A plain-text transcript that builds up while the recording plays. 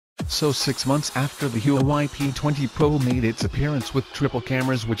So 6 months after the Huawei P20 Pro made its appearance with triple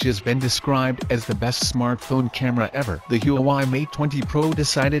cameras, which has been described as the best smartphone camera ever, the Huawei Mate 20 Pro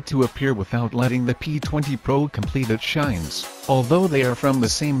decided to appear without letting the P20 Pro complete its shines. Although they are from the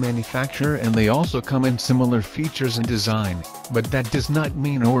same manufacturer and they also come in similar features and design, but that does not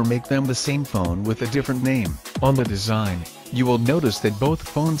mean or make them the same phone with a different name. On the design, you will notice that both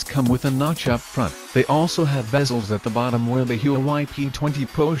phones come with a notch up front. They also have bezels at the bottom where the Huawei P20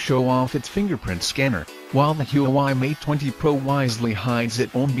 Pro show off its fingerprint scanner, while the Huawei Mate 20 Pro wisely hides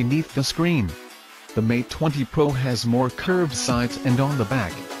it on beneath the screen. The Mate 20 Pro has more curved sides, and on the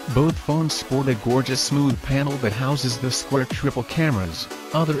back, both phones sport a gorgeous smooth panel that houses the square triple cameras.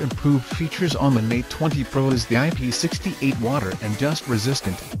 Other improved features on the Mate 20 Pro is the IP68 water and dust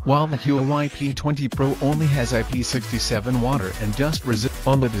resistant, while the Huawei P20 Pro only has IP67 water and dust resistant.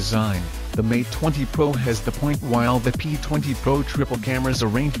 On the design, the Mate 20 Pro has the point while the P20 Pro triple cameras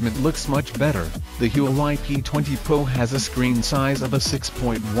arrangement looks much better. The Huawei P20 Pro has a screen size of a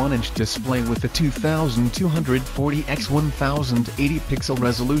 6.1-inch display with a 2240 x 1080 pixel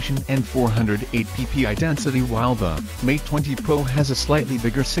resolution and 408 ppi density, while the Mate 20 Pro has a slightly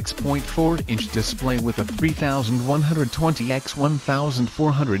bigger 6.4-inch display with a 3120 x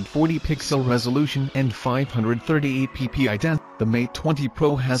 1440 pixel resolution and 538 ppi density. The Mate 20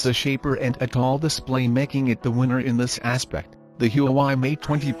 Pro has a shaper and a tall display, making it the winner in this aspect. The Huawei Mate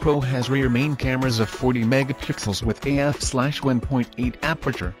 20 Pro has rear main cameras of 40 megapixels with AF/1.8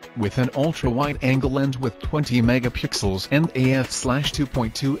 aperture, with an ultra-wide-angle lens with 20 megapixels and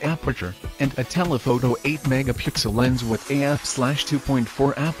AF/2.2 aperture, and a telephoto 8 megapixel lens with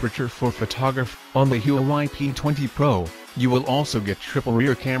AF/2.4 aperture for photography. On the Huawei P20 Pro, you will also get triple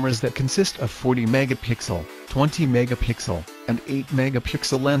rear cameras that consist of 40 megapixel, 20 megapixel, and 8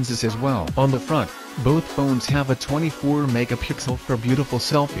 megapixel lenses as well. On the front, both phones have a 24 megapixel for beautiful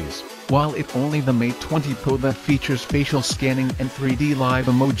selfies, while it's only the Mate 20 Pro that features facial scanning and 3D live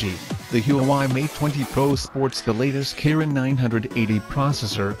emoji. The Huawei Mate 20 Pro sports the latest Kirin 980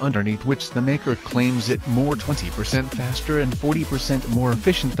 processor, underneath which the maker claims it more 20% faster and 40% more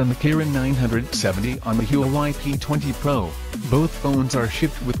efficient than the Kirin 970 on the Huawei P20 Pro. Both phones are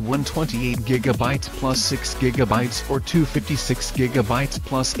shipped with 128GB plus 6GB or 256GB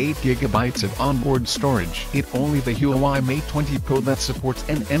plus 8GB of onboard storage. It's only the Huawei Mate 20 Pro that supports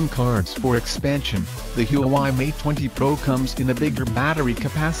NM cards for expansion. The Huawei Mate 20 Pro comes in a bigger battery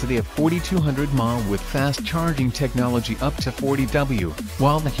capacity of 4200 mAh with fast charging technology up to 40W,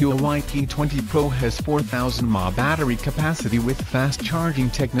 while the Huawei P20 Pro has 4000 mAh battery capacity with fast charging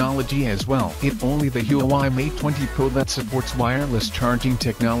technology as well. It's only the Huawei Mate 20 Pro that supports wireless charging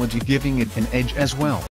technology, giving it an edge as well.